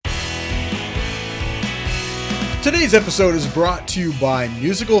Today's episode is brought to you by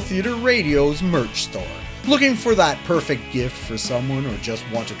Musical Theater Radio's merch store. Looking for that perfect gift for someone or just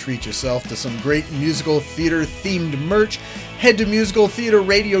want to treat yourself to some great musical theater themed merch? Head to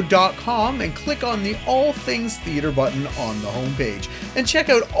musicaltheaterradio.com and click on the All Things Theater button on the homepage and check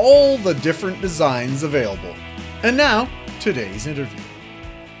out all the different designs available. And now, today's interview.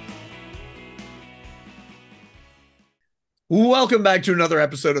 Welcome back to another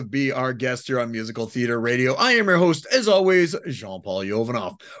episode of Be Our Guest here on Musical Theater Radio. I am your host, as always, Jean-Paul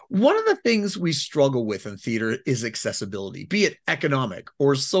Yovanov. One of the things we struggle with in theater is accessibility, be it economic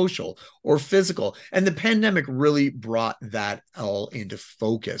or social or physical. And the pandemic really brought that all into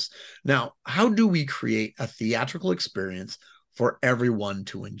focus. Now, how do we create a theatrical experience for everyone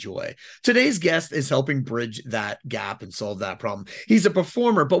to enjoy? Today's guest is helping bridge that gap and solve that problem. He's a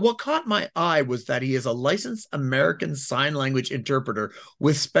performer, but what caught my eye was that he is a licensed American Sign Language interpreter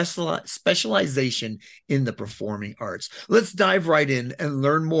with specialization in the performing arts. Let's dive right in and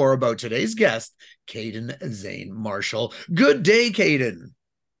learn more about today's guest, Caden Zane Marshall. Good day, Caden.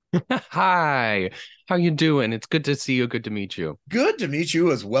 Hi, how you doing? It's good to see you. Good to meet you. Good to meet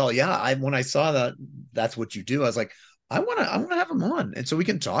you as well. Yeah, when I saw that that's what you do, I was like, I want to have him on, and so we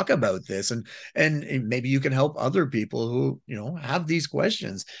can talk about this, and maybe you can help other people who have these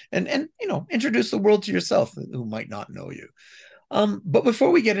questions, and introduce the world to yourself who might not know you. But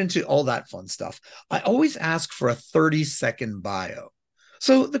before we get into all that fun stuff, I always ask for a 30-second bio.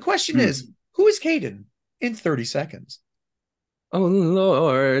 So the question is, who is Caden in 30 seconds? Oh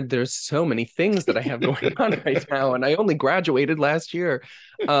Lord, there's so many things that I have going on right now, and I only graduated last year.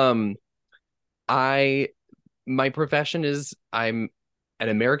 My profession is I'm an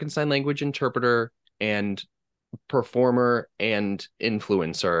American Sign Language interpreter and performer and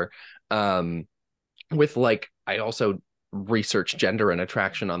influencer. With I also research gender and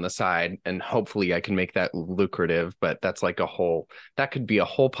attraction on the side, and hopefully I can make that lucrative, but that's that could be a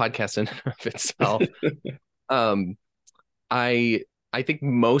whole podcast in and of itself. I think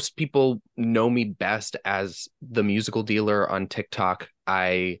most people know me best as the musical dealer on TikTok.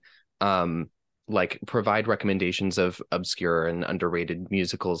 I provide recommendations of obscure and underrated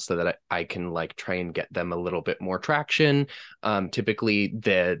musicals so that I can try and get them a little bit more traction. Typically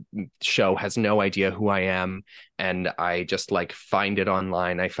the show has no idea who I am, and I just find it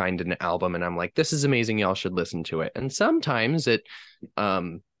online. I find an album and I'm like, this is amazing, y'all should listen to it. And sometimes it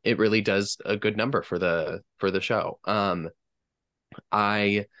really does a good number for the show. I'm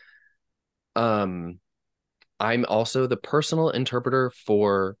also the personal interpreter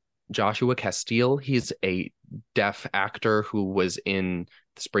for Joshua Castile. He's a deaf actor who was in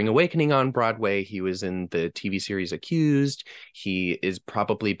The Spring Awakening on Broadway. He was in the TV series Accused. He is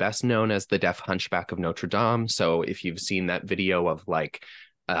probably best known as the deaf hunchback of Notre Dame. So if you've seen that video of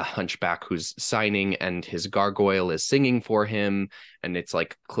a hunchback who's signing and his gargoyle is singing for him, and it's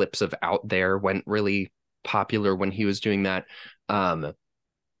clips of Out There went really popular when he was doing that.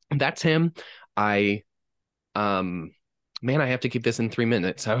 That's him. Man, I have to keep this in 3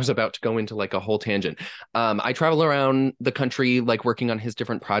 minutes. I was about to go into a whole tangent. I travel around the country, working on his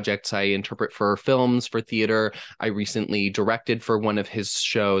different projects. I interpret for films, for theater. I recently directed for one of his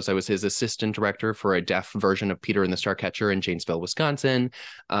shows. I was his assistant director for a deaf version of Peter and the Starcatcher in Janesville, Wisconsin.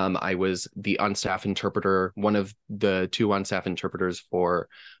 I was the on-staff interpreter, one of the two on-staff interpreters for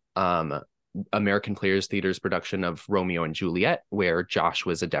American Players Theater's production of Romeo and Juliet, where Josh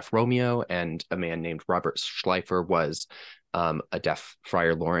was a deaf Romeo and a man named Robert Schleifer was a deaf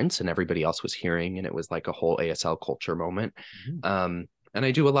Friar Lawrence, and everybody else was hearing, and it was a whole ASL culture moment. And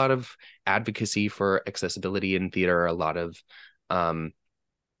I do a lot of advocacy for accessibility in theater, a lot of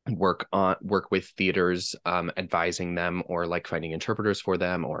work with theaters, advising them or finding interpreters for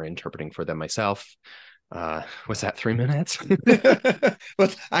them or interpreting for them myself. Was that 3 minutes? Well,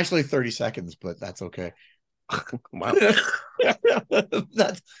 it's actually 30 seconds, but that's okay. Wow.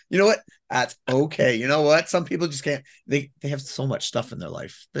 That's what? That's okay. You know what? Some people just can't. They have so much stuff in their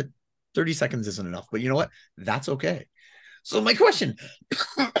life that 30 seconds isn't enough. But you know what? That's okay. So my question,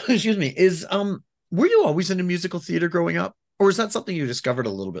 excuse me, is were you always into musical theater growing up, or is that something you discovered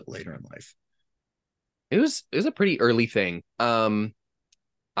a little bit later in life? It was a pretty early thing.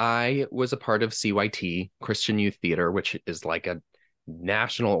 I was a part of CYT, Christian Youth Theater, which is a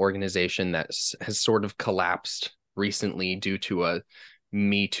national organization that has sort of collapsed recently due to a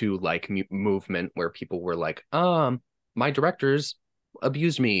Me Too movement where people were my directors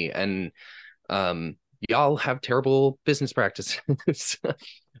abused me, and y'all have terrible business practices.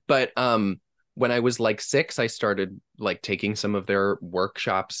 But when I was 6, I started taking some of their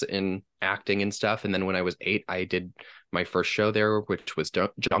workshops in acting and stuff. And then when I was 8, I did my first show there, which was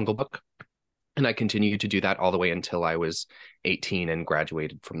Jungle Book. And I continued to do that all the way until I was 18 and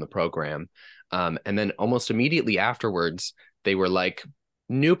graduated from the program. And then almost immediately afterwards, they were like,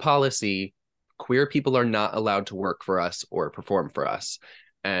 new policy, queer people are not allowed to work for us or perform for us.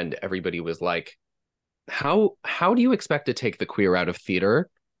 And everybody was like, how do you expect to take the queer out of theater?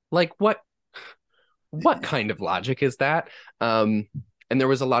 Like what kind of logic is that? And there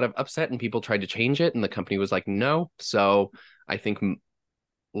was a lot of upset and people tried to change it and the company was like, no. So I think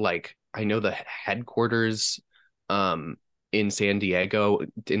like I know the headquarters in San Diego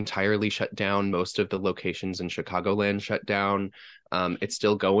entirely shut down. Most of the locations in Chicagoland shut down. It's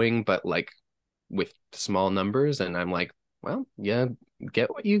still going, but like with small numbers. And I'm like, well, yeah, get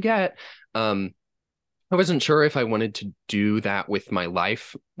what you get. I wasn't sure if I wanted to do that with my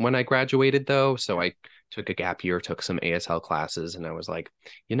life when I graduated, though. So I took a gap year, took some ASL classes, and I was like,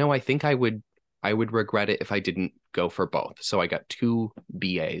 I think I would regret it if I didn't go for both. So I got 2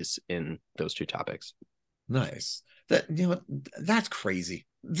 BAs in those 2 topics. Nice. That's crazy.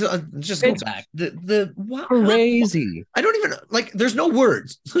 Just go It's back. The what? crazy. I don't even like. There's no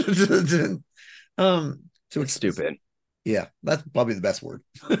words. To It's express. stupid. Yeah, that's probably the best word.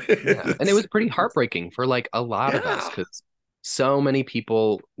 Yeah. And it was pretty heartbreaking for like a lot of us Yeah. because so many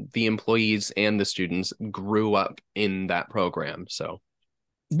people, the employees and the students, grew up in that program. So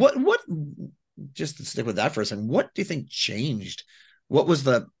What just to stick with that for a second, what do you think changed? What was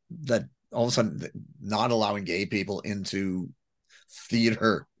the that all of a sudden not allowing gay people into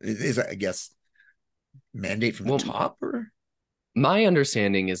theater is I guess mandate from the well, top or my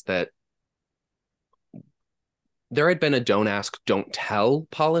understanding is that there had been a don't ask, don't tell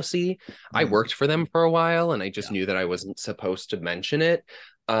policy. I worked for them for a while and I just yeah. knew that I wasn't supposed to mention it.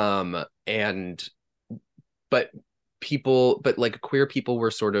 And but but like queer people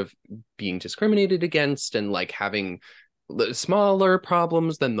were sort of being discriminated against and like having smaller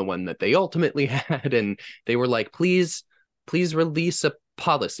problems than the one that they ultimately had. And they were like, please release a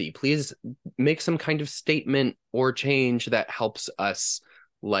policy, please make some kind of statement or change that helps us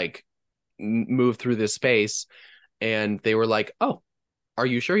like move through this space. And they were like, oh, are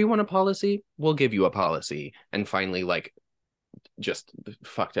you sure you want a policy? We'll give you a policy. And finally, like, just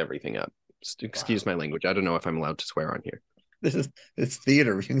fucked everything up. Excuse Wow. my language. I don't know if I'm allowed to swear on here. It's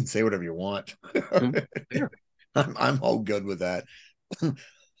theater. You can say whatever you want. Fair. I'm all good with that.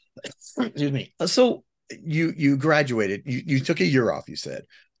 Excuse me. So you graduated. You took a year off. You said.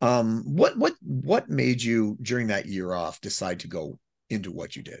 What made you during that year off decide to go into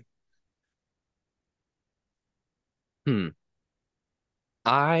what you did? Hmm.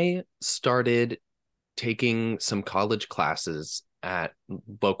 I started taking some college classes at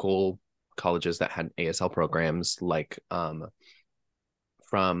local colleges that had ASL programs, like from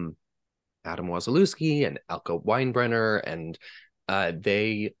Adam Wazalewski and Elka Weinbrenner, and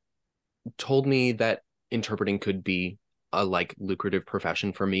they told me that interpreting could be a like lucrative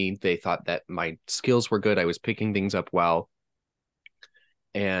profession for me. They thought that my skills were good. I was picking things up well.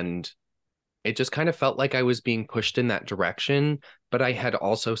 And it just kind of felt like I was being pushed in that direction. But I had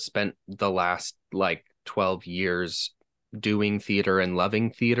also spent the last like 12 years doing theater and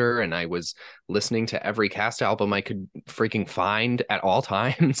loving theater. And I was listening to every cast album I could freaking find at all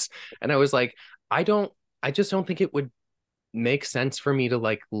times. And I was like, I just don't think it would make sense for me to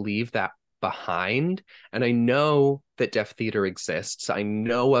like leave that behind. And I know that deaf theater exists. I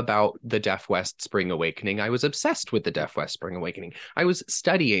know about the Deaf West Spring Awakening. I was obsessed with the Deaf West Spring Awakening. I was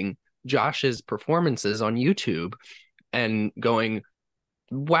studying Josh's performances on YouTube and going,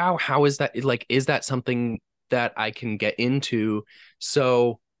 wow, how is that? Like, is that something that I can get into?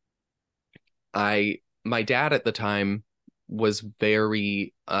 So my dad at the time was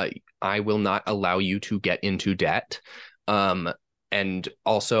very, I will not allow you to get into debt. And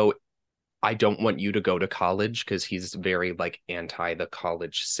also, I don't want you to go to college because he's very like anti the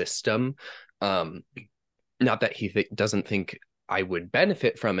college system. Um, Not that he doesn't think I would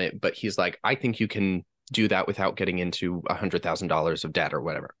benefit from it, but he's like, I think you can do that without getting into $100,000 of debt or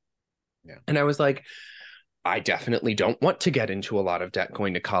whatever. Yeah. And I was like, I definitely don't want to get into a lot of debt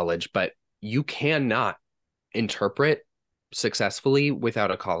going to college, but you cannot interpret successfully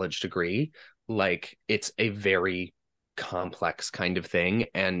without a college degree. Like it's a very complex kind of thing.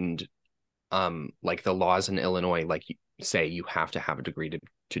 And like the laws in Illinois, like say you have to have a degree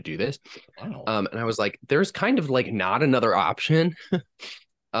to do this. Wow. And I was like, there's kind of like not another option.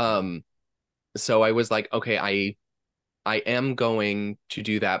 So I was like, okay, I am going to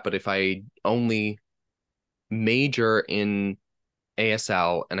do that, but if I only major in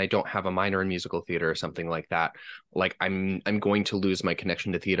ASL and I don't have a minor in musical theater or something like that, like I'm going to lose my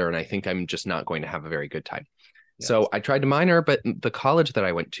connection to theater and I think I'm just not going to have a very good time. So Yes. I tried to minor, but the college that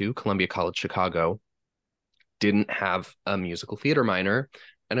I went to, Columbia College Chicago, didn't have a musical theater minor.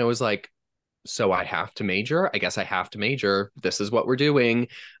 And I was like, so I have to major. I guess I have to major. This is what we're doing.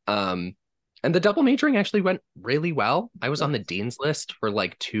 Um, and the double majoring actually went really well. I was on the Nice. dean's list for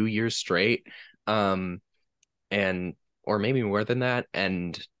like 2 years straight. Um, and or maybe more than that.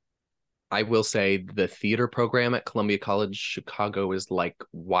 And I will say the theater program at Columbia College Chicago is like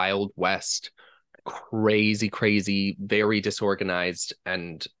Wild West, crazy, crazy, very disorganized,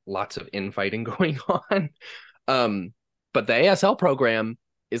 and lots of infighting going on. Um, but the ASL program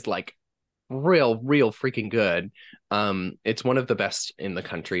is like real freaking good. It's one of the best in the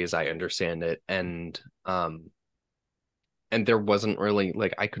country as I understand it. And there wasn't really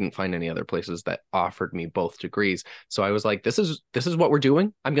like I couldn't find any other places that offered me both degrees. So I was like, this is what we're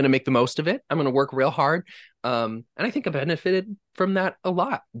doing. I'm gonna make the most of it. I'm gonna work real hard. And I think I benefited from that a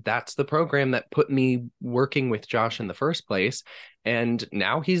lot. That's the program that put me working with Josh in the first place. And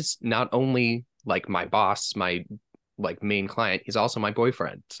now he's not only like my boss, my like main client, he's also my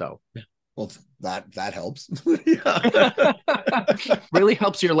boyfriend. So Well, that helps. Yeah. really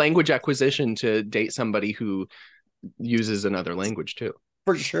helps your language acquisition to date somebody who uses another language too.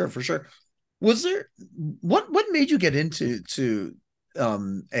 For sure, for sure. Was there what made you get into to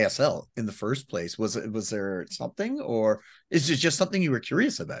ASL in the first place? Was there something, or is it just something you were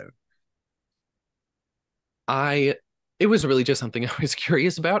curious about? I it was really just something I was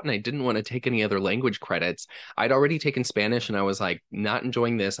curious about, and I didn't want to take any other language credits. I'd already taken Spanish and I was like not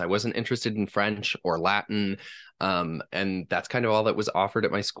enjoying this. I wasn't interested in French or Latin. And that's kind of all that was offered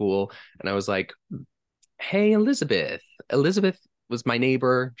at my school. And I was like, hey, Elizabeth. Elizabeth was my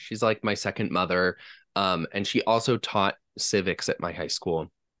neighbor. She's like my second mother. And she also taught civics at my high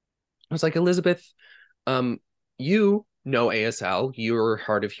school. I was like, Elizabeth, um, you know ASL, you're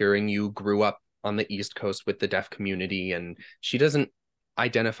hard of hearing, you grew up on the East Coast with the deaf community, and she doesn't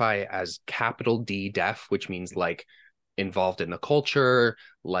identify as capital D deaf, which means like involved in the culture,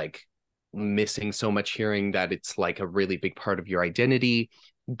 like missing so much hearing that it's like a really big part of your identity.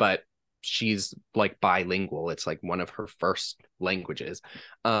 But she's like bilingual. It's like one of her first languages.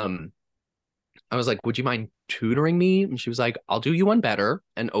 Um, I was like, would you mind tutoring me? And she was like, I'll do you one better,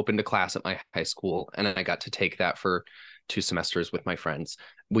 and opened a class at my high school. And I got to take that for 2 semesters with my friends.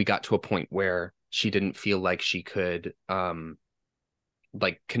 We got to a point where she didn't feel like she could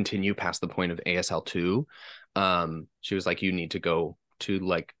like continue past the point of ASL2. She was like, you need to go to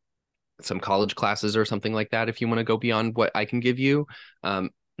like some college classes or something like that if you want to go beyond what I can give you. And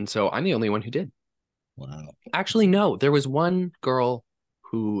so I'm the only one who did. Wow. Actually, no, there was one girl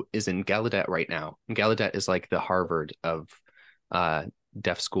who is in Gallaudet right now. And Gallaudet is like the Harvard of uh,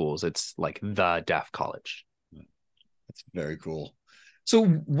 deaf schools. It's like the deaf college. That's very cool. So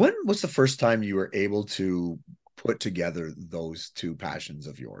when was the first time you were able to put together those two passions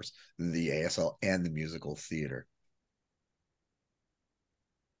of yours, the ASL and the musical theater?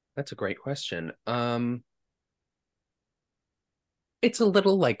 That's a great question. It's a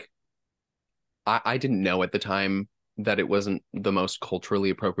little like I didn't know at the time that it wasn't the most culturally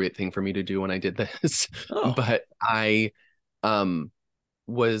appropriate thing for me to do when I did this, Oh, but I um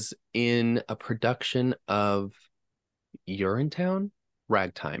was in a production of Urinetown,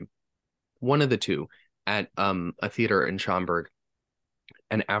 Ragtime, one of the two, at a theater in Schaumburg.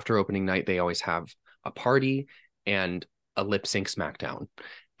 And after opening night, they always have a party and a lip sync smackdown.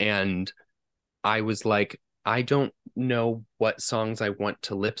 And I was like, I don't know what songs I want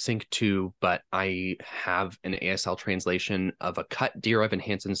to lip sync to, but I have an ASL translation of a cut Dear Evan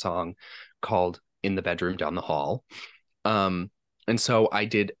Hansen song called In the Bedroom Down the Hall. Um, and so I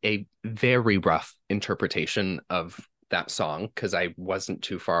did a very rough interpretation of that song because I wasn't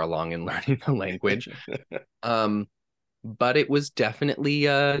too far along in learning the language. Um, but it was definitely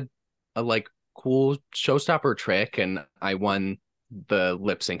a like cool showstopper trick, and I won the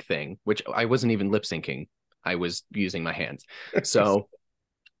lip sync thing, which I wasn't even lip syncing. I was using my hands. So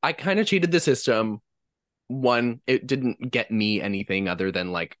I kind of cheated the system. One, it didn't get me anything other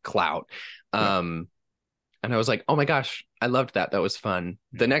than like clout. yeah. Um, and I was like, oh my gosh, I loved that. That was fun.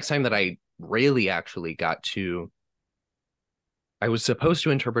 The next time that I really actually got to, I was supposed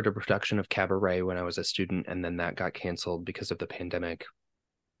to interpret a production of Cabaret when I was a student, and then that got canceled because of the pandemic.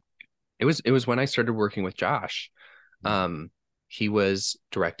 It was when I started working with Josh. Um, he was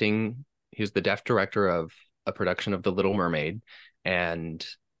directing, he was the deaf director of a production of The Little Mermaid, and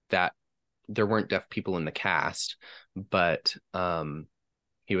that there weren't deaf people in the cast, but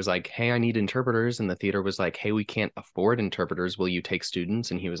he was like, hey, I need interpreters. And the theater was like, hey, we can't afford interpreters. Will you take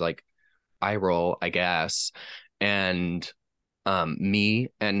students? And he was like, I roll, I guess. And me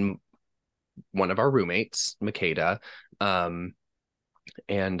and one of our roommates, Makeda, um,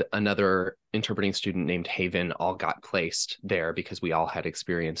 and another interpreting student named Haven all got placed there because we all had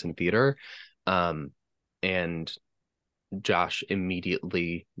experience in theater. And Josh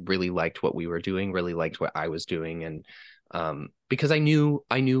immediately really liked what we were doing, really liked what I was doing. And because I knew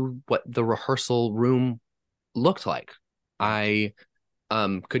what the rehearsal room looked like. Yeah. I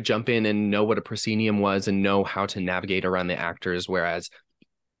could jump in and know what a proscenium was and know how to navigate around the actors. Whereas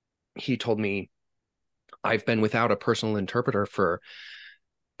he told me, I've been without a personal interpreter for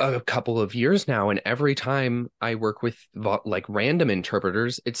a couple of years now, and every time I work with like random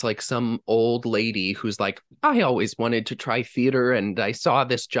interpreters, it's like some old lady who's like, I always wanted to try theater and I saw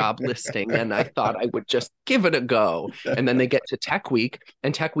this job listing and I thought I would just give it a go. And then they get to Tech Week,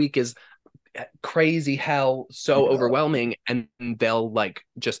 and Tech Week is crazy hell, so Yeah. overwhelming, and they'll like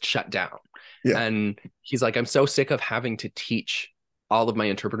just shut down. Yeah. And he's like, I'm so sick of having to teach all of my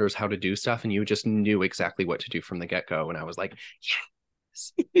interpreters how to do stuff, and you just knew exactly what to do from the get-go. And I was like,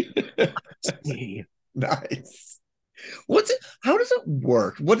 Nice. What's it? How does it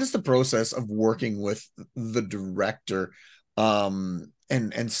work? What is the process of working with the director,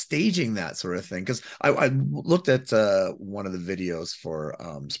 and staging that sort of thing? Because I looked at one of the videos for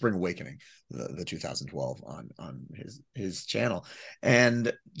Spring Awakening, the 2012 on his channel,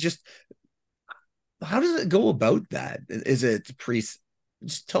 and just how does it go about that? Is it pre?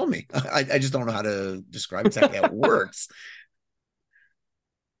 Just tell me. I just don't know how to describe exactly how it works.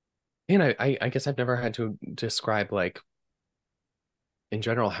 And I guess I've never had to describe like in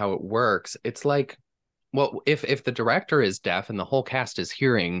general how it works. It's like, well, if the director is deaf and the whole cast is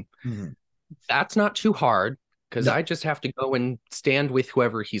hearing, Mhm. that's not too hard because No. I just have to go and stand with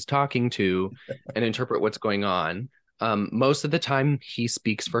whoever he's talking to and interpret what's going on. Most of the time, he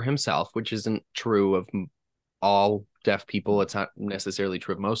speaks for himself, which isn't true of all deaf people. It's not necessarily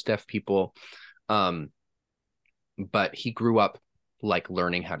true of most deaf people. Um, but he grew up like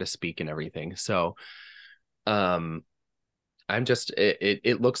learning how to speak and everything. So um, I'm just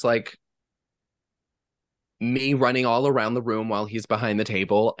it looks like me running all around the room while he's behind the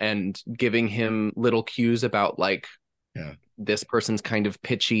table and giving him little cues about like Yeah. this person's kind of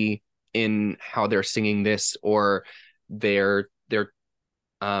pitchy in how they're singing this, or they're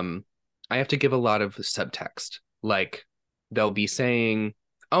I have to give a lot of subtext. Like they'll be saying,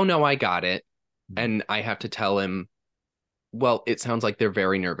 "Oh no, I got it." And I have to tell him, well, it sounds like they're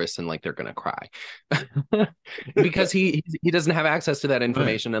very nervous and like they're gonna cry. Because he doesn't have access to that Right.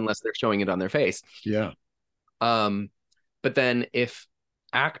 information unless they're showing it on their face. Yeah. Um, but then if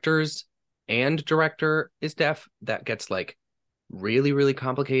actors and director is deaf, that gets like really, really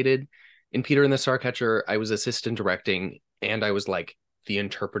complicated. In Peter and the Starcatcher, I was assistant directing and I was like the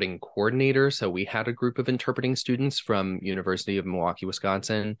interpreting coordinator. So we had a group of interpreting students from University of Milwaukee,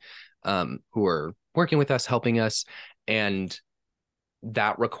 Wisconsin, who were working with us, helping us. And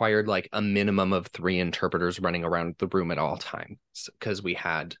that required like a minimum of 3 interpreters running around the room at all times because we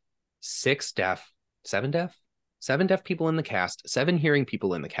had 6 deaf, 7 deaf, 7 deaf people in the cast, 7 hearing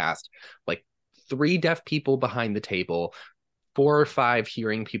people in the cast, like 3 deaf people behind the table, 4 or 5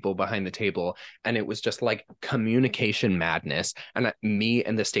 hearing people behind the table. And it was just like communication madness. And me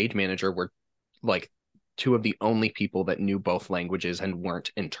and the stage manager were like 2 of the only people that knew both languages and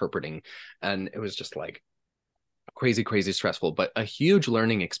weren't interpreting. And it was just like crazy, crazy stressful, but a huge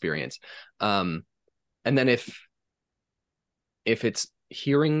learning experience. And then if it's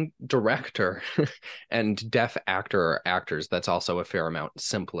hearing director and deaf actor or actors, that's also a fair amount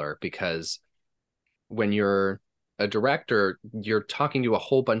simpler because when you're a director, you're talking to a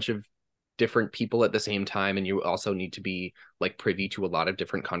whole bunch of different people at the same time, and you also need to be like privy to a lot of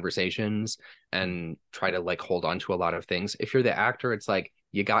different conversations and try to like hold on to a lot of things. If you're the actor, it's like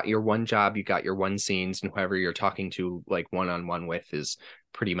you got your one job, you got your one scenes, and whoever you're talking to like one-on-one with is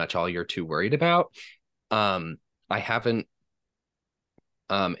pretty much all you're too worried about. I haven't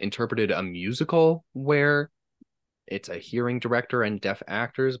interpreted a musical where it's a hearing director and deaf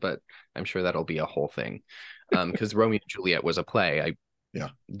actors, but I'm sure that'll be a whole thing. Because Romeo and Juliet was a play. Yeah.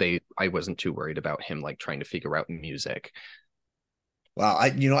 I wasn't too worried about him like trying to figure out music. Wow,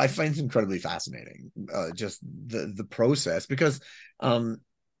 I find it incredibly fascinating, just the process, because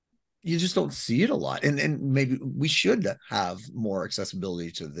you just don't see it a lot, and maybe we should have more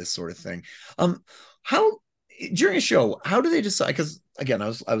accessibility to this sort of thing. How during a show, how do they decide? Because again, I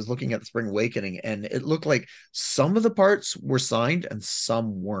was looking at the Spring Awakening, and it looked like some of the parts were signed and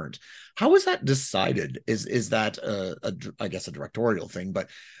some weren't. How is that decided? Is that I guess a directorial thing, but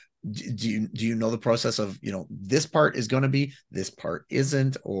do you know the process of, this part is going to be, this part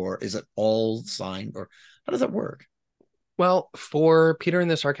isn't, or is it all signed, or how does that work? Well, for Peter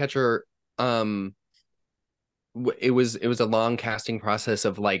and the Starcatcher, um it was a long casting process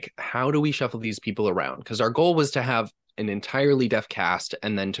of like, how do we shuffle these people around? Because our goal was to have an entirely deaf cast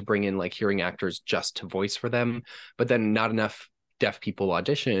and then to bring in like hearing actors just to voice for them, but then not enough deaf people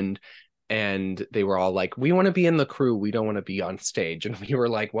auditioned, and they were all like, we want to be in the crew, we don't want to be on stage. And we were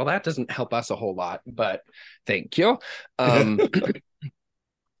like, well, that doesn't help us a whole lot, but thank you.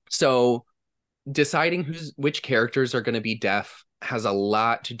 So deciding which characters are going to be deaf has a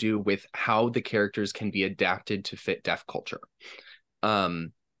lot to do with how the characters can be adapted to fit deaf culture.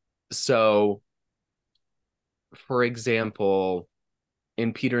 Um, so, for example,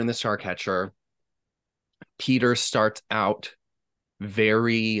 in Peter and the Starcatcher, Peter starts out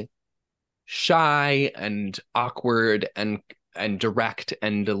very shy and awkward and direct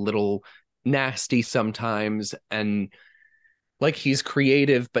and a little nasty sometimes, and like he's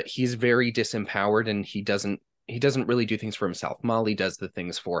creative, but he's very disempowered, and he doesn't really do things for himself. Molly does the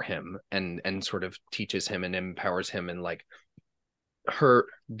things for him and sort of teaches him and empowers him, and like her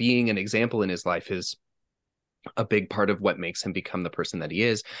being an example in his life is a big part of what makes him become the person that he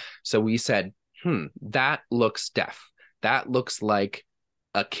is. So we said, that looks deaf. That looks like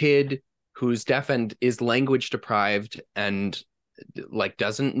a kid who's deaf and is language deprived and like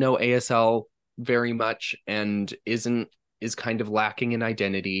doesn't know ASL very much and is kind of lacking in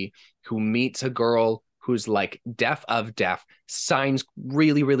identity, who meets a girl who's like deaf of deaf, signs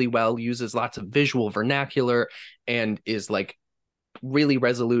really, really well, uses lots of visual vernacular, and is like really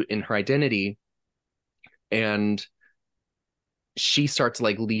resolute in her identity. And she starts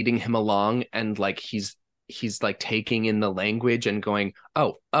like leading him along, and like he's like taking in the language and going,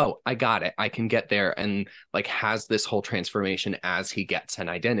 oh, I got it, I can get there, and like has this whole transformation as he gets an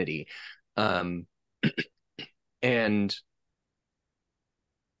identity. And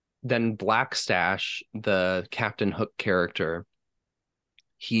then Blackstash, the Captain Hook character,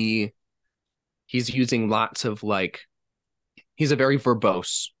 he's using lots of like, he's a very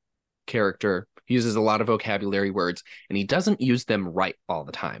verbose character. He uses a lot of vocabulary words, and he doesn't use them right all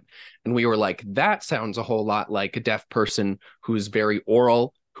the time. And we were like, that sounds a whole lot like a deaf person who's very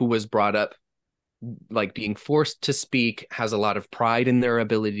oral, who was brought up like being forced to speak, has a lot of pride in their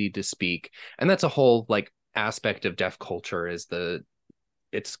ability to speak. And that's a whole like aspect of deaf culture, is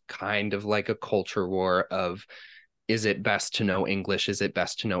it's kind of like a culture war of, is it best to know English? Is it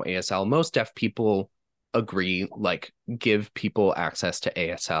best to know ASL? Most deaf people agree, like, give people access to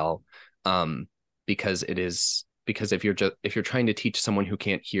ASL, because if you're trying to teach someone who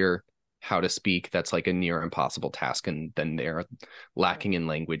can't hear how to speak, that's like a near impossible task, and then they're lacking in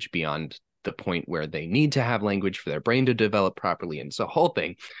language beyond the point where they need to have language for their brain to develop properly, and it's a whole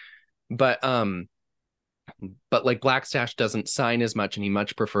thing. But like Blackstash doesn't sign as much, and he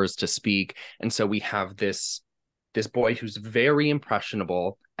much prefers to speak. And so we have this boy who's very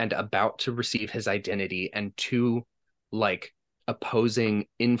impressionable and about to receive his identity, and two like opposing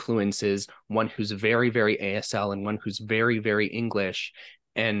influences, one who's very, very ASL and one who's very, very English.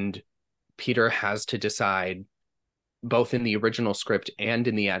 And Peter has to decide, both in the original script and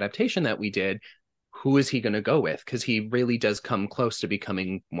in the adaptation that we did, who is he going to go with? Because he really does come close to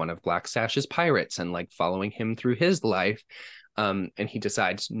becoming one of Blackstash's pirates and like following him through his life. And he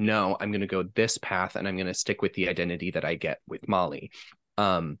decides, no, I'm going to go this path, and I'm going to stick with the identity that I get with Molly.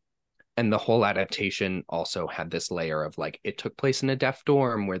 And the whole adaptation also had this layer of like, it took place in a deaf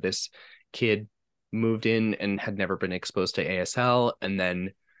dorm where this kid moved in and had never been exposed to ASL. And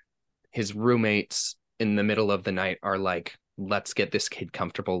then his roommates in the middle of the night are like, let's get this kid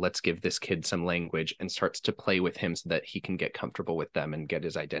comfortable, let's give this kid some language, and starts to play with him so that he can get comfortable with them and get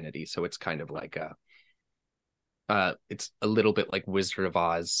his identity. So it's kind of like it's a little bit like Wizard of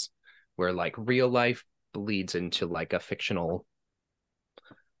Oz, where like real life bleeds into like a fictional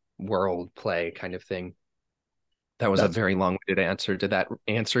world play kind of thing. That was a That's very long-winded answer. Did that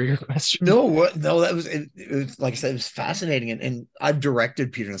answer your question? No, what? No, that was it was like I said, it was fascinating, and I've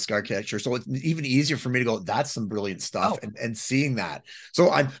directed Peter and the Scarcatcher, so it's even easier for me to go, that's some brilliant stuff, Oh. and seeing that.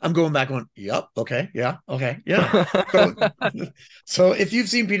 So I'm going back going, yep, okay, yeah, okay, yeah. So so if you've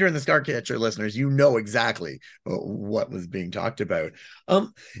seen Peter and the Scarcatcher, listeners, you know exactly what was being talked about.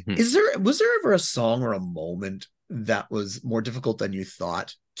 Mhm. Was there ever a song or a moment that was more difficult than you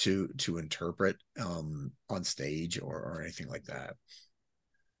thought to interpret on stage or anything like that?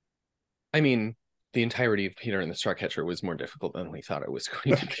 I mean, the entirety of Peter and the Starcatcher was more difficult than we thought it was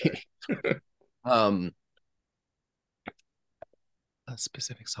going to be. um, a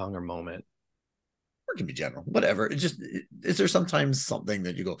specific song or moment. Or it can be general, whatever. Is there sometimes something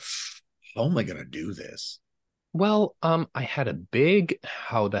that you go, how am I going to do this? Well, I had a big,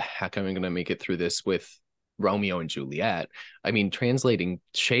 how the heck am I going to make it through this with Romeo and Juliet. I mean, translating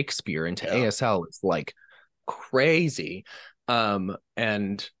Shakespeare into Yeah. ASL is like crazy.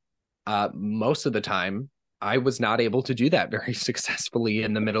 And most of the time, I was not able to do that very successfully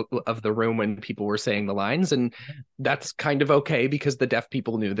in the middle of the room when people were saying the lines, and that's kind of okay because the deaf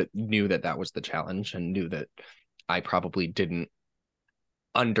people knew that that was the challenge and knew that I probably didn't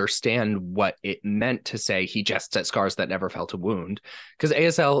understand what it meant to say he jests at scars that never felt a wound, because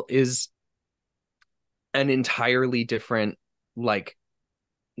ASL is an entirely different like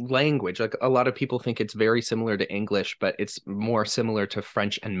language. Like a lot of people think it's very similar to English, but it's more similar to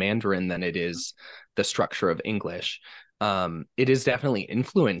French and Mandarin than it is the structure of English. It is definitely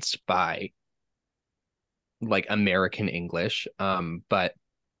influenced by like American English, but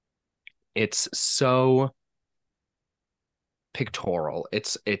it's so pictorial.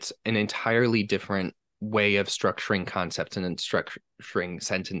 It's an entirely different way of structuring concepts and structuring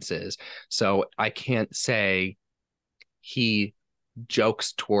sentences. So I can't say he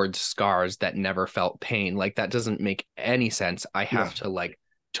jokes towards scars that never felt pain. Like that doesn't make any sense. I have to like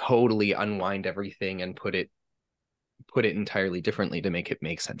totally unwind everything and put it entirely differently to make it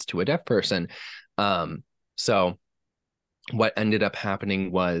make sense to a deaf person. So what ended up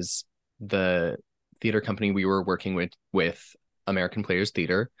happening was the theater company we were working with American Players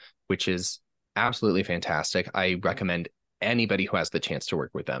Theater, which is absolutely fantastic. I recommend anybody who has the chance to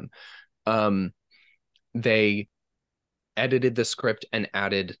work with them. They edited the script and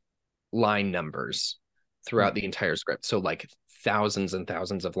added line numbers throughout the entire script. So like thousands and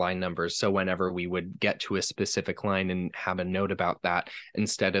thousands of line numbers. So whenever we would get to a specific line and have a note about that,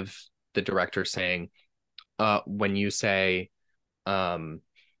 instead of the director saying, when you say, you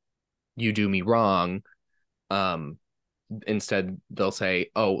do me wrong, instead they'll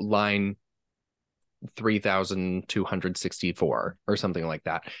say, oh, line 3264 or something like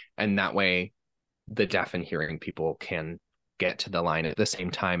that. And that way the deaf and hearing people can get to the line at the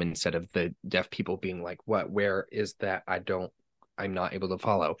same time, instead of the deaf people being like, what, where is that? I'm not able to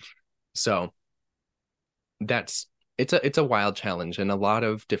follow. So it's a wild challenge, and a lot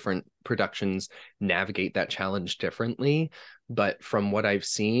of different productions navigate that challenge differently. But from what I've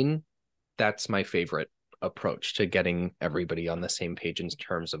seen, that's my favorite approach to getting everybody on the same page in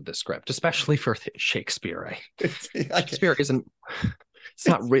terms of the script, especially for Shakespeare. Shakespeare isn't, it's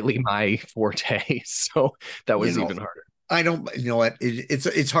not really my forte, so that was even harder. I don't, you know what,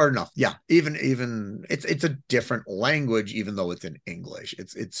 it's hard enough. Yeah, even it's a different language, even though it's in English.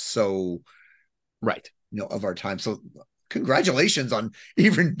 It's so right, of our time. So congratulations on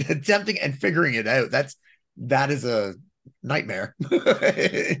even attempting and figuring it out. That is a nightmare.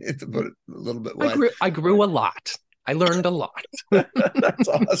 To put it a little bit wet. I grew a lot. I learned a lot. That's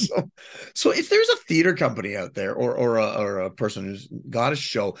awesome. So if there's a theater company out there, or a person who's got a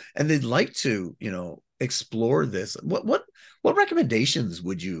show and they'd like to, explore this, what recommendations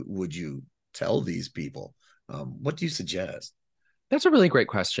would you tell these people? What do you suggest? That's a really great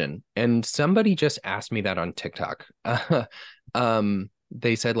question. And somebody just asked me that on TikTok.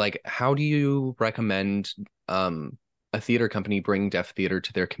 They said, like, how do you recommend a theater company bring deaf theater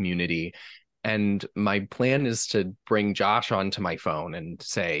to their community? And my plan is to bring Josh onto my phone and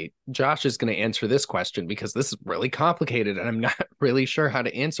say, Josh is going to answer this question because this is really complicated and I'm not really sure how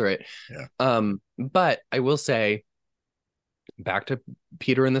to answer it. Yeah. But I will say, back to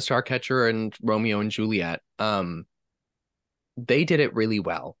Peter and the Starcatcher and Romeo and Juliet, they did it really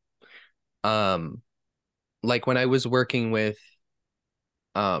well. Like when I was working with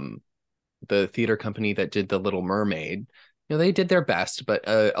the theater company that did The Little Mermaid, they did their best, but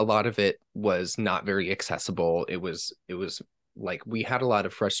a lot of it was not very accessible. It was like we had a lot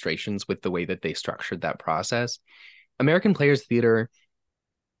of frustrations with the way that they structured that process. American Players Theater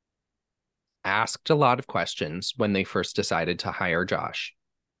asked a lot of questions when they first decided to hire Josh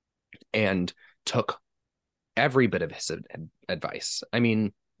and took every bit of his advice. I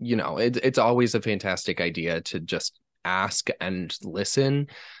mean, it's always a fantastic idea to just ask and listen.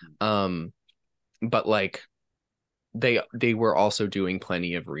 But like they were also doing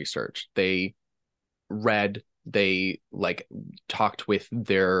plenty of research. They read, they like talked with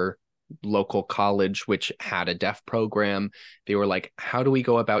their local college, which had a deaf program. They were like, how do we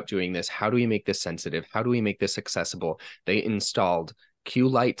go about doing this? How do we make this sensitive? How do we make this accessible? They installed cue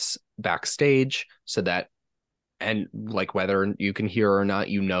lights backstage so that, and like whether you can hear or not,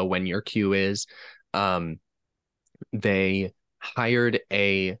 when your cue is. They hired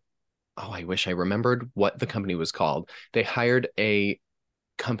I wish I remembered what the company was called. They hired a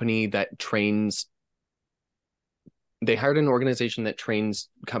company that trains, they hired an organization that trains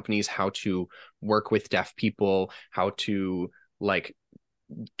companies how to work with deaf people, how to like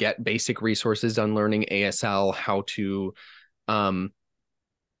get basic resources on learning ASL, how to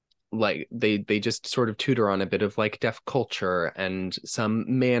like they just sort of tutor on a bit of like deaf culture and some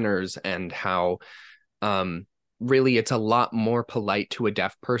manners, and how really it's a lot more polite to a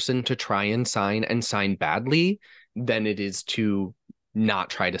deaf person to try and sign badly than it is to not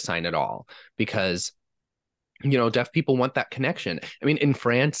try to sign at all, because deaf people want that connection. I mean, in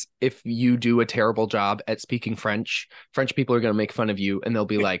France, if you do a terrible job at speaking French people are going to make fun of you, and they'll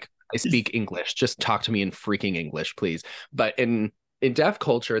be like, I speak English, just talk to me in freaking English, please. But in deaf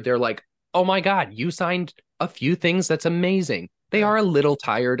culture, they're like, oh my God, you signed a few things, that's amazing. They Yeah. are a little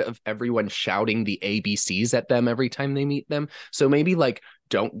tired of everyone shouting the ABCs at them every time they meet them. So maybe like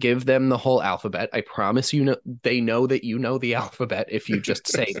don't give them the whole alphabet. I promise they know that you know the alphabet if you just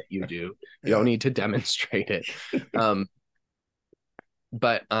say that you do. You don't Yeah. need to demonstrate it. Um,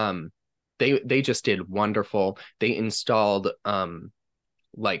 but they just did wonderful. They installed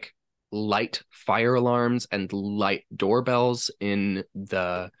like light fire alarms and light doorbells in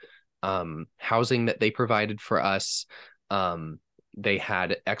the housing that they provided for us. They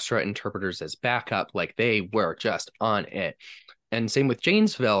had extra interpreters as backup. Like they were just on it. And same with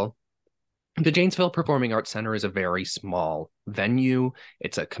Janesville. The Janesville Performing Arts Center is a very small venue.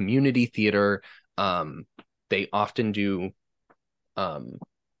 It's a community theater. They often do um,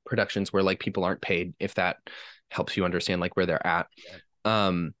 productions where like people aren't paid, if that helps you understand like where they're at.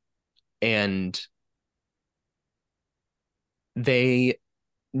 Um, and they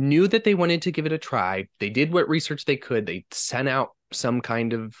knew that they wanted to give it a try. They did what research they could. They sent out some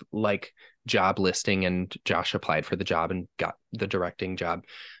kind of like job listing, and Josh applied for the job and got the directing job.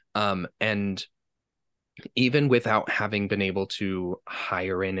 And even without having been able to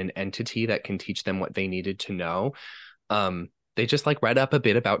hire in an entity that can teach them what they needed to know, they just like read up a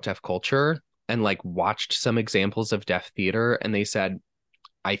bit about deaf culture and like watched some examples of deaf theater, and they said,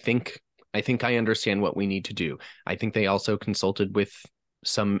 I think I understand what we need to do. I think they also consulted with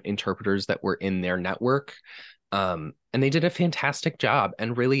some interpreters that were in their network. And they did a fantastic job.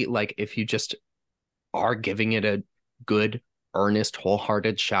 And really, like, if you just are giving it a good, earnest,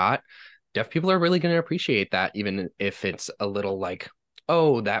 wholehearted shot, deaf people are really going to appreciate that, even if it's a little like,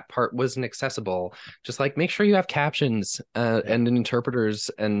 oh, that part wasn't accessible. Just like make sure you have captions Yeah. and interpreters,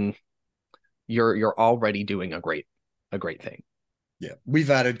 and you're already doing a great thing. Yeah, we've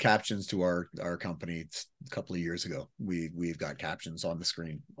added captions to our company a couple of years ago. We've got captions on the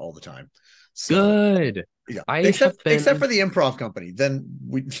screen all the time. So Good. yeah, I have except been for the improv company, then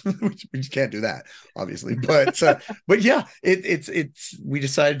we just can't do that, obviously. But yeah, it's we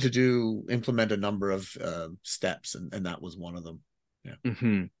decided to implement a number of steps, and that was one of them. Yeah.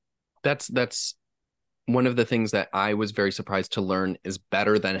 Mhm. That's one of the things that I was very surprised to learn is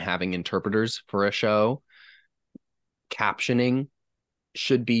better than having interpreters for a show. Captioning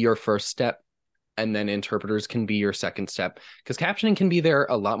should be your first step, and then interpreters can be your second step, because captioning can be there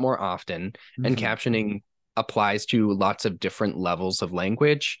a lot more often, and Mm-hmm. captioning applies to lots of different levels of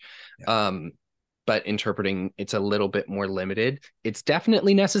language. Yeah. But interpreting, it's a little bit more limited. It's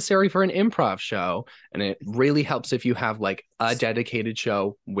definitely necessary for an improv show, and it really helps if you have like a dedicated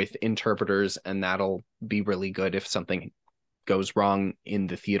show with interpreters, and that'll be really good if something goes wrong in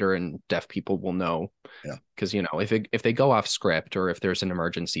the theater, and deaf people will know, Yeah. because if they go off script or if there's an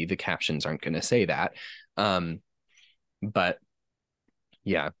emergency, the captions aren't going to say that. But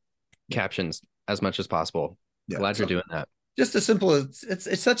yeah, Yeah. captions as much as possible. Yeah. Glad you're So doing that. just as simple as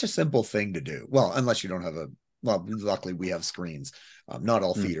it's such a simple thing to do. Well, unless you don't have well, luckily we have screens. Not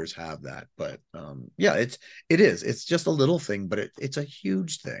all Mm. theaters have that, but yeah, it's just a little thing, but it's a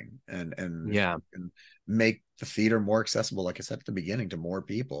huge thing. And if Yeah. you can make the theater more accessible, like I said at the beginning, to more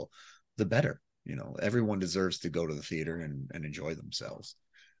people, the better. Everyone deserves to go to the theater and enjoy themselves.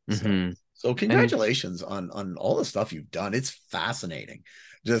 So Hmm. so And congratulations on all the stuff you've done. It's fascinating.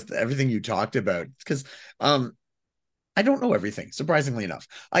 Just everything you talked about. Because I don't know everything, surprisingly enough.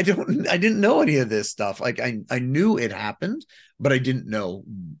 I didn't know any of this stuff. Like I knew it happened, but I didn't know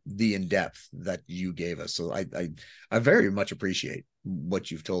the in-depth that you gave us. So I very much appreciate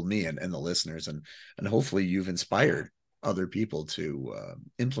what you've told me and the listeners, and hopefully you've inspired other people to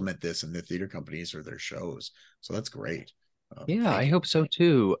implement this in their theater companies or their shows. So that's great. yeah, Thank I you. hope so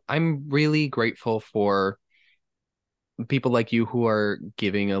too. I'm really grateful for people like you who are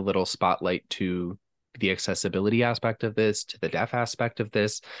giving a little spotlight to the accessibility aspect of this, to the deaf aspect of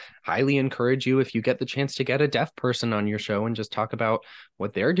this. Highly encourage you, if you get the chance, to get a deaf person on your show and just talk about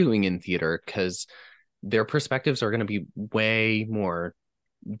what they're doing in theater, because their perspectives are going to be way more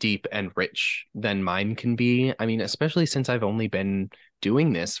deep and rich than mine can be. I mean, especially since I've only been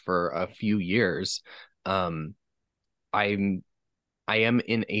doing this for a few years. Um, I'm I am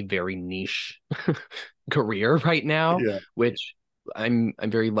in a very niche career right now, Yeah. which I'm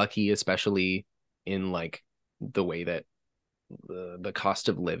very lucky, especially in like the way that the cost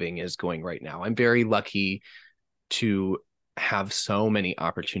of living is going right now. I'm very lucky to have so many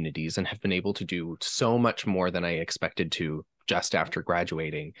opportunities and have been able to do so much more than I expected to just after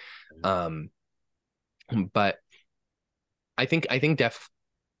graduating. Um, but I think deaf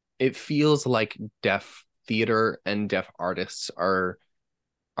it feels like deaf theater and deaf artists are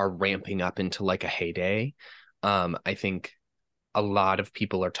ramping up into like a heyday. I think a lot of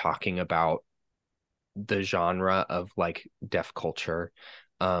people are talking about the genre of like deaf culture,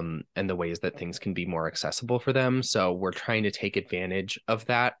 and the ways that things can be more accessible for them. So we're trying to take advantage of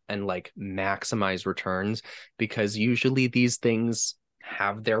that and like maximize returns, because usually these things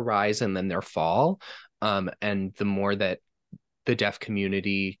have their rise and then their fall. And the more that the deaf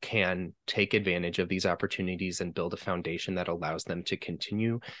community can take advantage of these opportunities and build a foundation that allows them to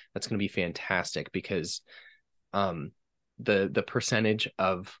continue, that's going to be fantastic, because um, the percentage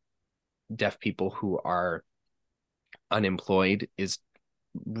of deaf people who are unemployed is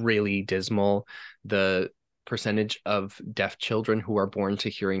really dismal. The percentage of deaf children who are born to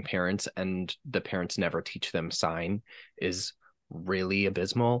hearing parents and the parents never teach them sign is really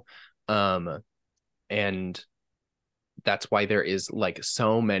abysmal. And that's why there is like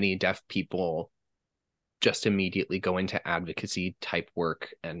so many deaf people just immediately go into advocacy type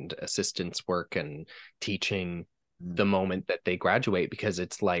work and assistance work and teaching the moment that they graduate, because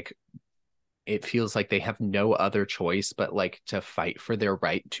it's like it feels like they have no other choice but like to fight for their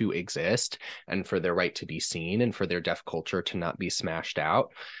right to exist and for their right to be seen and for their deaf culture to not be smashed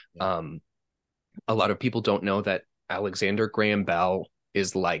out. Yeah. A lot of people don't know that Alexander Graham Bell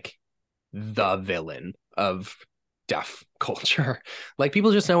is like the villain of deaf culture. Like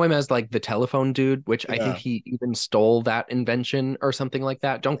people just know him as like the telephone dude, which I think Yeah. he even stole that invention or something like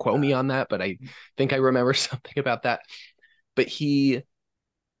that. Don't quote me on that, but I think I remember something about that. But he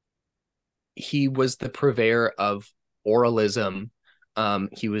was the purveyor of oralism.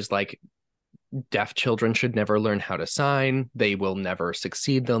 He was like, deaf children should never learn how to sign. They will never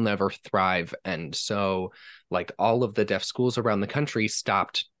succeed. They'll never thrive. And so, like, all of the deaf schools around the country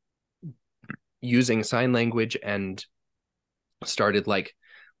stopped using sign language and started like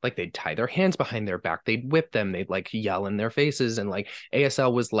they'd tie their hands behind their back, they'd whip them, they'd like yell in their faces, and like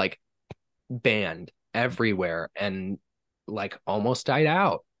ASL was like banned everywhere and like almost died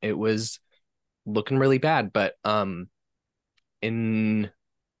out. It was looking really bad. But in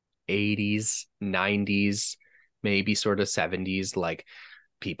 80s, 90s, maybe sort of 70s, like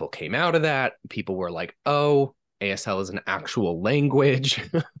people came out of that. People were like, oh, ASL is an actual language.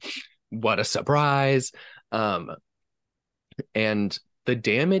 What a surprise. And the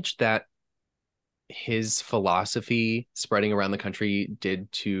damage that his philosophy spreading around the country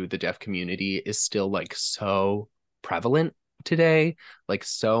did to the deaf community is still like so prevalent today. Like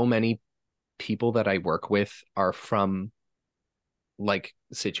so many people that I work with are from like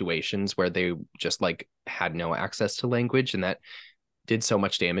situations where they just like had no access to language, and that did so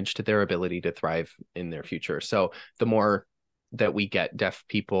much damage to their ability to thrive in their future. So the more that we get deaf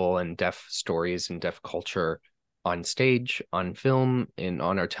people and deaf stories and deaf culture on stage, on film, and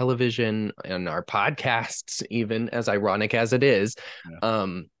on our television and our podcasts, even as ironic as it is, Yeah.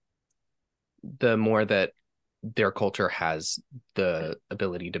 the more that their culture has the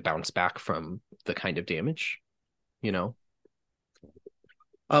ability to bounce back from the kind of damage, you know?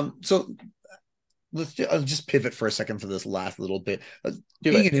 So I'll just pivot for a second for this last little bit.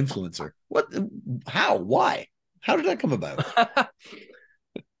 Do Being it. an influencer, how, why, how did that come about?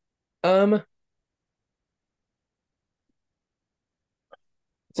 um,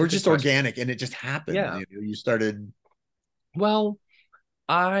 it's a Or good just question. organic and it just happened? Yeah. You started. Well,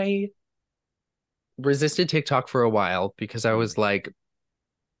 I resisted TikTok for a while because I was like,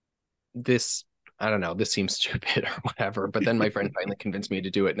 this, I don't know, this seems stupid or whatever. But then my friend finally convinced me to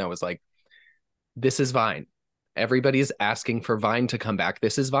do it. And I was like, this is Vine. Everybody's asking for Vine to come back.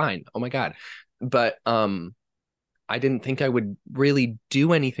 This is Vine. Oh my God. But I didn't think I would really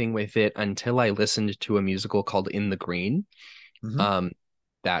do anything with it until I listened to a musical called In the Green. Mhm. Um,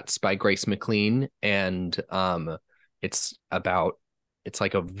 that's by Grace McLean. And it's about, it's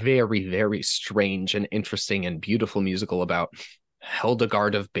like a very, very strange and interesting and beautiful musical about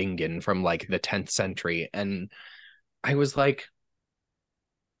Hildegard of Bingen from like the 10th century. And I was like,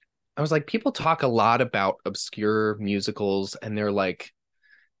 people talk a lot about obscure musicals, and they were like,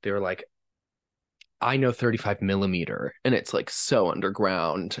 I know 35 millimeter, and it's like so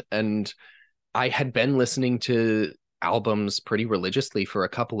underground. And I had been listening to albums pretty religiously for a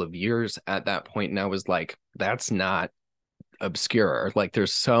couple of years at that point, and I was like, that's not obscure. Like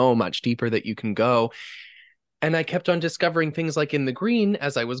there's so much deeper that you can go. And I kept on discovering things like In the Green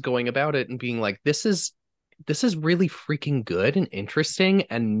as I was going about it and being like, this is really freaking good and interesting.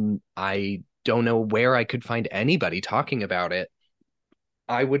 And I don't know where I could find anybody talking about it.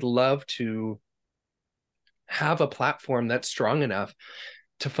 I would love to have a platform that's strong enough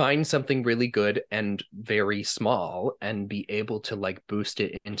to find something really good and very small and be able to like boost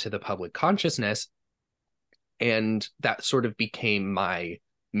it into the public consciousness. And that sort of became my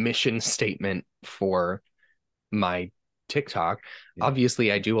mission statement for my TikTok. Yeah.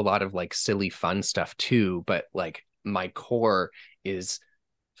 Obviously, I do a lot of like silly fun stuff too, but like my core is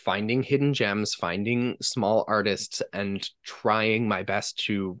finding hidden gems, finding small artists, and trying my best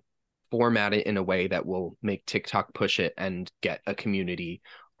to format it in a way that will make TikTok push it and get a community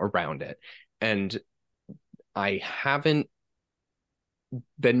around it. And I haven't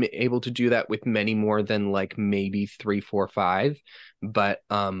been able to do that with many more than like maybe three, four, five. But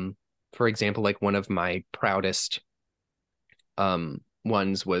for example, like one of my proudest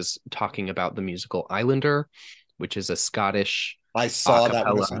ones was talking about the musical Islander, which is a Scottish I a saw that when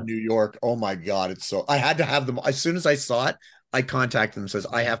I was in cappella. New York. Oh my God. It's so, I had to have them. As soon as I saw it, I contacted them, says,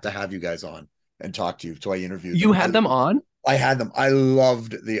 I have to have you guys on and talk to you. So I interviewed You them. had them on? I had them. I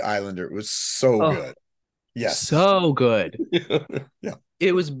loved the Islander. It was so Oh, good. Yes. so good. Yeah.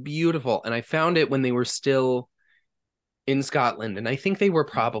 It was beautiful. And I found it when they were still in Scotland. And I think they were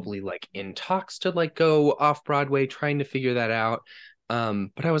probably like in talks to like go off Broadway, trying to figure that out.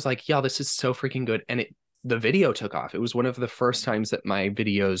 But I was like, yeah, this is so freaking good. And the video took off. It was one of the first times that my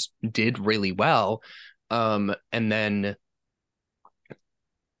videos did really well. And then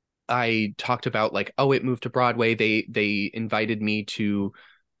I talked about like, oh, it moved to Broadway. They invited me to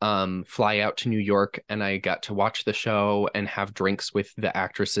fly out to New York, and I got to watch the show and have drinks with the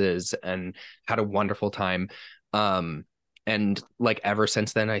actresses and had a wonderful time. And like ever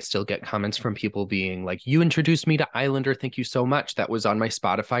since then, I still get comments from people being like, you introduced me to Islander. Thank you so much. That was on my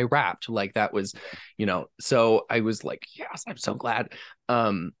Spotify Wrapped. Like that was, so I was like, yes, I'm so glad.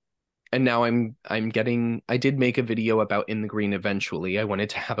 And now I'm getting, I did make a video about In the Green eventually. I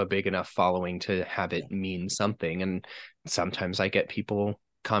wanted to have a big enough following to have it mean something. And sometimes I get people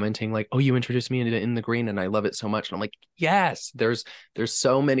commenting like, oh, you introduced me into In the Green and I love it so much. And I'm like, yes, there's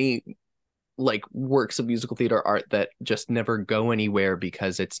so many like works of musical theater art that just never go anywhere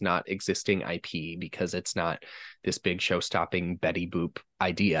because it's not existing IP, because it's not this big show-stopping Betty Boop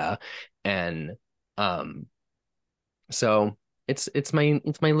idea. And so it's my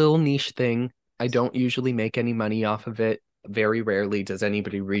little niche thing. I don't usually make any money off of it. Very rarely does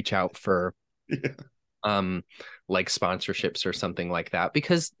anybody reach out for Yeah. like sponsorships or something like that,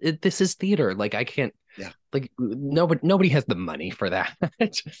 because this is theater. Like I can't, Yeah. like nobody has the money for that.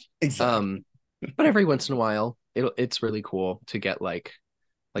 Exactly. um but every once in a while it's really cool to get like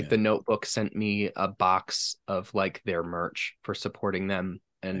Yeah. the Notebook sent me a box of like their merch for supporting them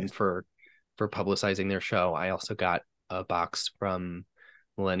and Nice. for publicizing their show. I also got a box from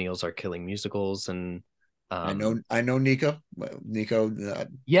Millennials Are Killing Musicals, and I know Nico. Nico, I've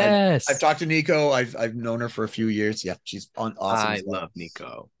yes, talked to Nico. I've known her for a few years. Yeah, she's awesome I as well. love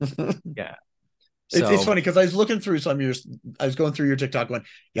Nico. Yeah. It's So funny because I was looking through I was going through your TikTok going,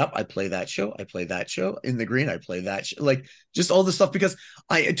 yep, I play that show. I play that show. In the Green, I play that show. Like just all this stuff because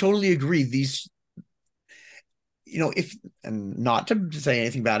I totally agree. These, if, and not to say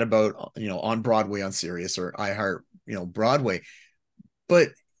anything bad about, on Broadway on Sirius or iHeart, Broadway, but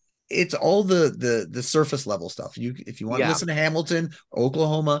it's all the surface level stuff. If you want to yeah, listen to Hamilton,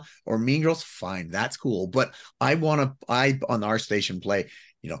 Oklahoma, or Mean Girls, fine, that's cool. But I on our station play,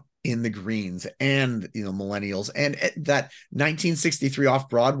 In the Greens and Millennials and that 1963 off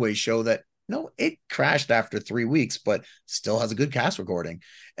Broadway show that no, it crashed after 3 weeks, but still has a good cast recording.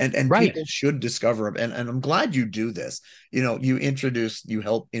 And right. people should discover them. And I'm glad you do this. You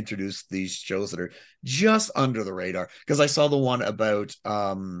help introduce these shows that are just under the radar. Because I saw the one about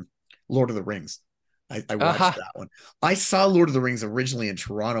Lord of the Rings. I watched Uh-huh. that one. I saw Lord of the Rings originally in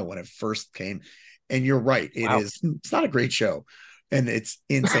Toronto when it first came. And you're right. Wow. It's not a great show. And it's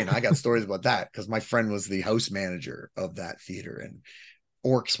insane. I got stories about that because my friend was the house manager of that theater, and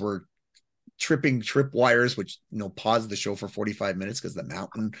orcs were tripping tripwires, which paused the show for 45 minutes because the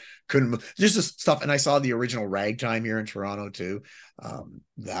mountain couldn't move. There's just stuff. And I saw the original Ragtime here in Toronto too.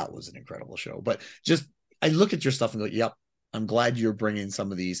 That was an incredible show. But just I look at your stuff and go, yep, I'm glad you're bringing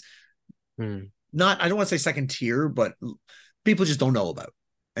some of these. Hmm. Not I don't want to say second tier, but people just don't know about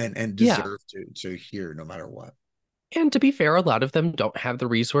and Yeah. deserve to hear no matter what. And to be fair, a lot of them don't have the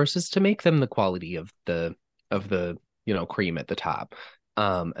resources to make them the quality of the cream at the top.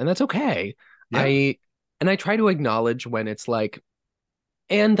 And that's okay. Yeah. I And I try to acknowledge when it's like,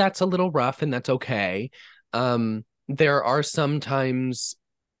 and that's a little rough and that's okay. There are sometimes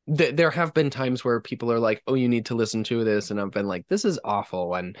there have been times where people are like, oh, you need to listen to this. And I've been like, this is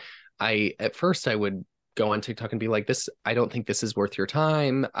awful. And at first I would go on TikTok and be like, I don't think this is worth your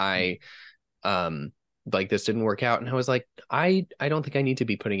time. Um, like this didn't work out. And I was like, I don't think I need to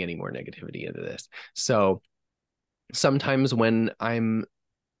be putting any more negativity into this. So sometimes when I'm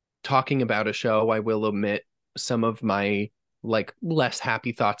talking about a show, I will omit some of my like less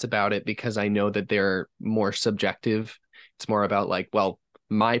happy thoughts about it because I know that they're more subjective. It's more about like, well,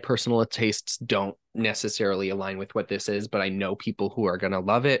 my personal tastes don't necessarily align with what this is, but I know people who are going to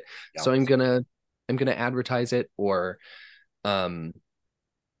love it. Yeah. So I'm going to advertise it um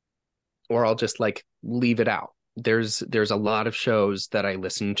or I'll just like leave it out. There's a lot of shows that I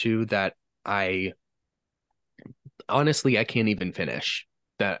listen to that I honestly I can't even finish,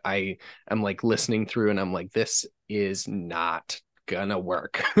 that I am like listening through and I'm like, this is not gonna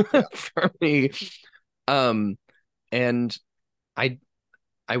work Yeah. for me. Um, and I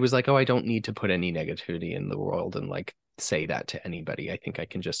I was like, oh, I don't need to put any negativity in the world and like say that to anybody. I think I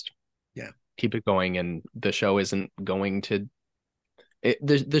can just Yeah. keep it going, and the show isn't going to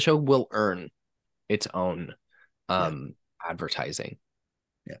the show will earn its own Yeah. advertising.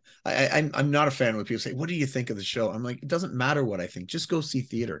 Yeah. I'm not a fan when people say, what do you think of the show? I'm like, it doesn't matter what I think. Just go see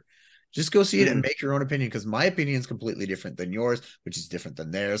theater. Just go see it and Mhm. make your own opinion, because my opinion is completely different than yours, which is different than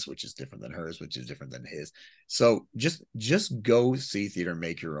theirs, which is different than hers, which is different than his. So just go see theater,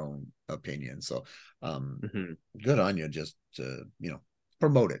 make your own opinion. So Mhm. good on you. Just to,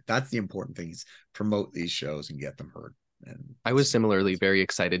 promote it. That's the important thing, is promote these shows and get them heard. And I was similarly very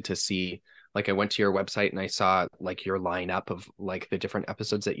excited to see, like, I went to your website and I saw like your lineup of like the different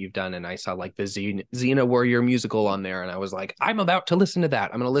episodes that you've done, and I saw like the Xena Warrior musical on there, and I was like, I'm about to listen to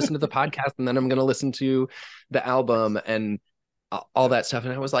that. I'm going to listen to the podcast, and then I'm going to listen to the album and all that stuff.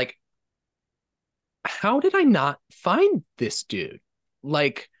 And I was like, how did I not find this dude?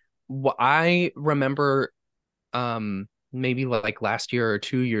 Like, I remember maybe like last year or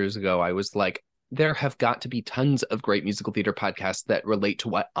 2 years ago, I was like, there have got to be tons of great musical theater podcasts that relate to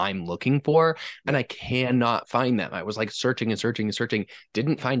what I'm looking for, and yeah. I cannot find them. I was like searching and searching and searching,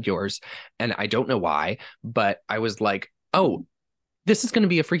 didn't find yours, and I don't know why, but I was like, oh, this is going to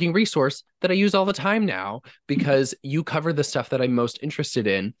be a freaking resource that I use all the time now because you cover the stuff that I'm most interested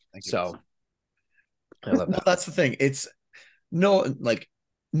in. Thank you. So I love Well, that. that's the thing. It's no, like,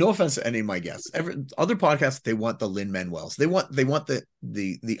 no offense to any of my guests. Other podcasts, they want the Lin Manuels. They want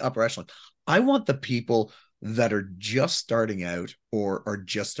the upper echelon. I want the people that are just starting out or are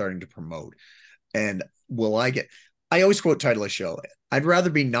just starting to promote. And will I get? I always quote title of show. I'd rather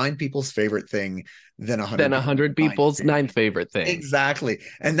be 9 people's favorite thing than a Then hundred a people's hundred ninth people's favorite. ninth favorite thing. Exactly,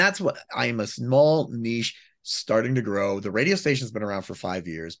 and that's what I am. A small niche starting to grow. The radio station's been around for 5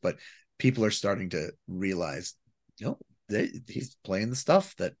 years, but people are starting to realize, you know, he's playing the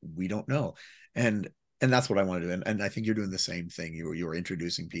stuff that we don't know, and that's what I want to do. And I think you're doing the same thing. You were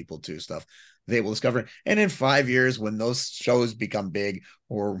introducing people to stuff they will discover, and in 5 years, when those shows become big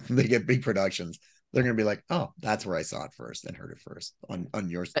or they get big productions, they're going to be like, oh, that's where I saw it first and heard it first on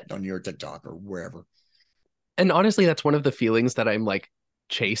your TikTok or wherever. And honestly, that's one of the feelings that I'm like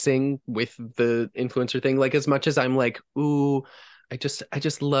chasing with the influencer thing. Like, as much as I'm like, ooh, I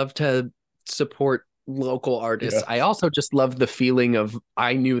just love to support local artists, Yeah. I also just love the feeling of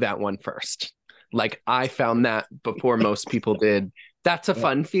I knew that one first. Like, I found that before most people did. That's a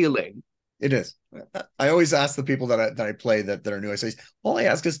fun feeling. It is. I always ask the people that I play that are new. I say, all I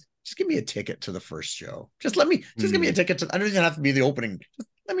ask is just give me a ticket to the first show. Just give me a Mm. ticket to. I don't even have to be the opening. Just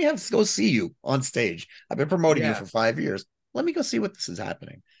let me go see you on stage. I've been promoting you Yeah. for 5 years. Let me go see what this is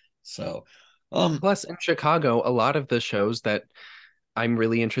happening. So, Plus, in Chicago, a lot of the shows that I'm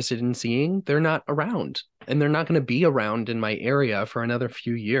really interested in seeing, they're not around, and they're not going to be around in my area for another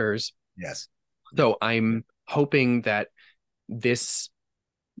few years. yes, yeah, So I'm hoping that this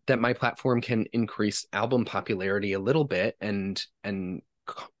that my platform can increase album popularity a little bit and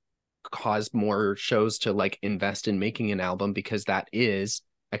cause more shows to like invest in making an album, because that is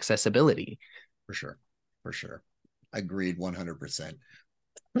accessibility. for sure, for sure. Agreed, 100%.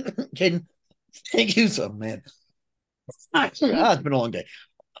 Caden, thank you so man. It's been a long day.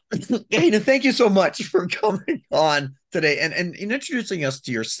 Caden, thank you so much for coming on today and introducing us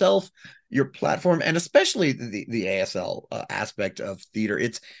to yourself, your platform, and especially the ASL aspect of theater.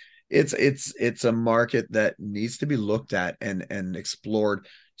 It's a market that needs to be looked at and explored,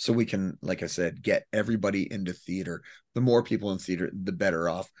 so we can, like I said, get everybody into theater. The more people in theater, the better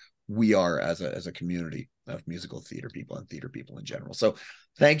off we are as a community. of musical theater people and theater people in general. So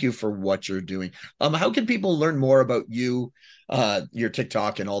thank you for what you're doing. How can people learn more about you, your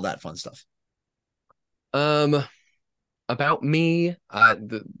TikTok and all that fun stuff? Um, about me,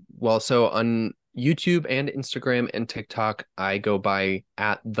 so on YouTube and Instagram and TikTok, I go by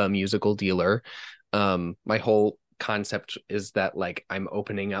at the musical dealer. My whole concept is that like I'm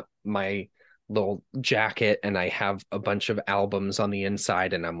opening up my little jacket and I have a bunch of albums on the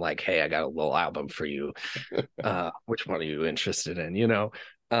inside and I'm like, hey, I got a little album for you. Which one are you interested in? You know?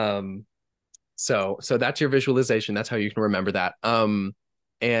 So that's your visualization. That's how you can remember that.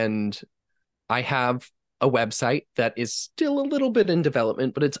 And I have a website that is still a little bit in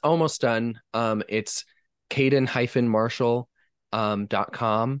development, but it's almost done. It's Caden-Marshall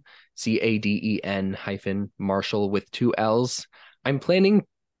 .com, Caden-Marshall with 2 L's. I'm planning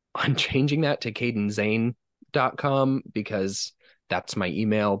on changing that to cadenzane.com because that's my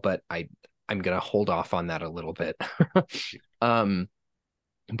email, but I'm gonna hold off on that a little bit.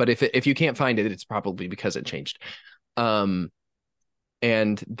 But if you can't find it, it's probably because it changed.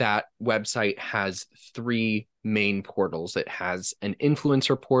 And that website has 3 main portals. It has an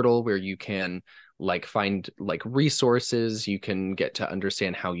influencer portal where you can like find like resources. You can get to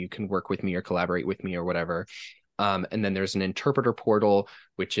understand how you can work with me or collaborate with me or whatever. And then there's an interpreter portal,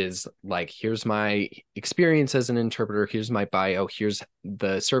 which is like, here's my experience as an interpreter. Here's my bio. Here's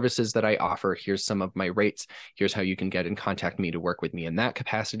the services that I offer. Here's some of my rates. Here's how you can get in contact me to work with me in that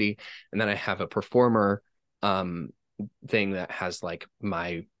capacity. And then I have a performer thing that has like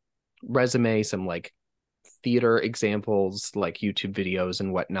my resume, some like theater examples, like YouTube videos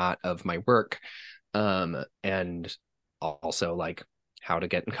and whatnot of my work. And also like how to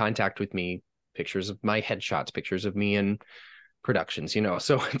get in contact with me, pictures of my headshots, pictures of me in productions, you know.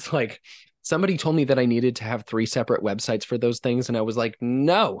 So it's like somebody told me that I needed to have 3 separate websites for those things. And I was like,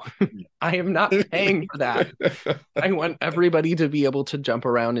 no, I am not paying for that. I want everybody to be able to jump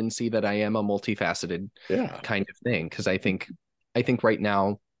around and see that I am a multifaceted kind of thing. Cause I think right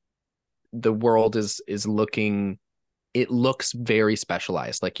now the world is looking, it looks very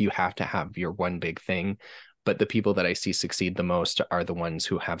specialized. Like you have to have your one big thing, but the people that I see succeed the most are the ones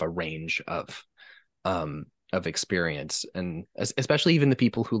who have a range of experience, and especially even the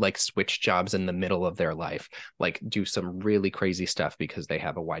people who like switch jobs in the middle of their life, like do some really crazy stuff because they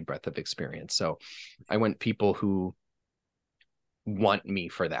have a wide breadth of experience. So I want people who want me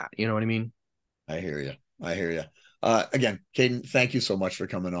for that. You know what I mean? I hear you. Again, Caden, thank you so much for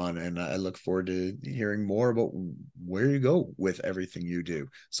coming on, and I look forward to hearing more about where you go with everything you do.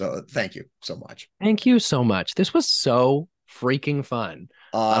 So thank you so much. Thank you so much. This was so freaking fun.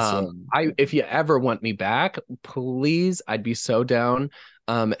 Awesome. If you ever want me back, please, I'd be so down.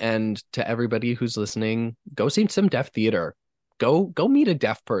 And to everybody who's listening, go see some deaf theater. Go meet a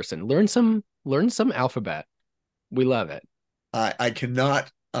deaf person. Learn some alphabet. We love it. I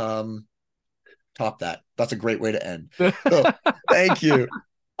cannot top that. That's a great way to end. So thank you.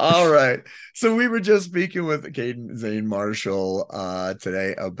 All right. So we were just speaking with Caden Zane Marshall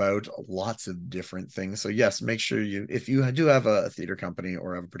today about lots of different things. So yes, make sure if you do have a theater company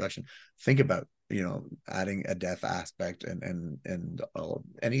or have a production, think about, you know, adding a deaf aspect and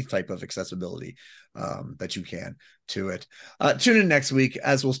any type of accessibility that you can to it. Tune in next week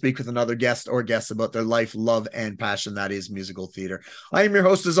as we'll speak with another guest or guests about their life, love, and passion that is musical theater. I am your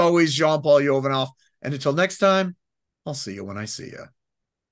host as always, Jean-Paul Jovanoff. And until next time, I'll see you when I see you.